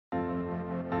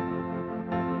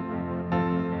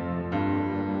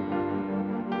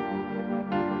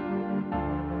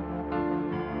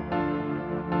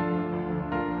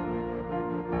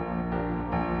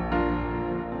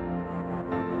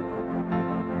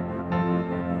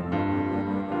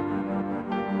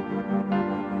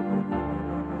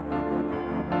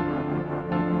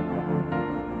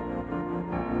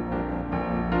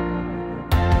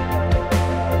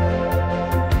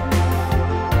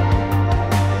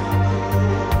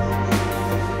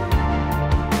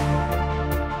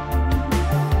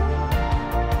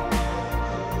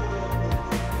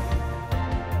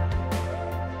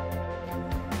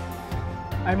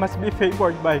must be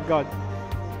favored by God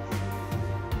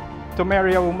to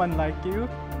marry a woman like you.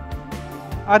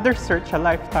 Others search a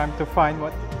lifetime to find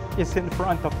what is in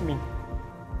front of me.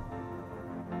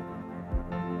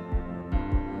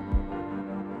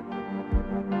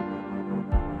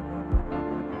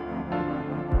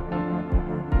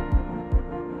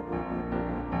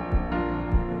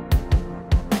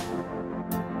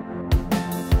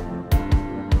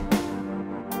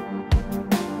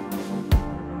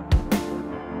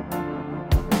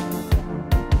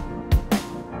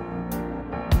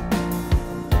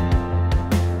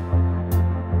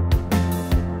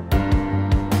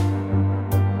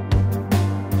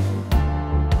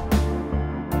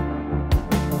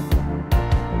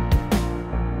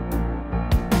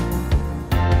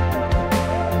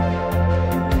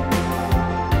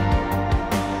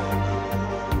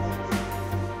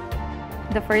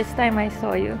 The first time I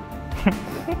saw you,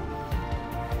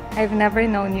 I've never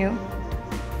known you,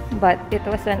 but it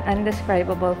was an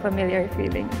indescribable familiar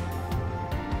feeling,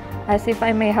 as if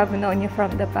I may have known you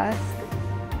from the past.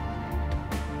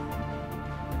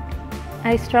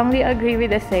 I strongly agree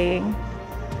with the saying,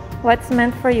 what's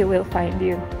meant for you will find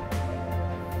you.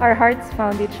 Our hearts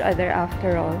found each other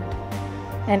after all,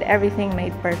 and everything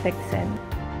made perfect sense.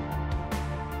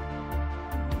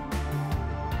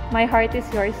 My heart is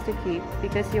yours to keep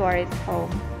because you are its home.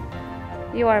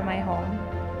 You are my home.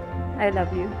 I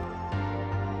love you.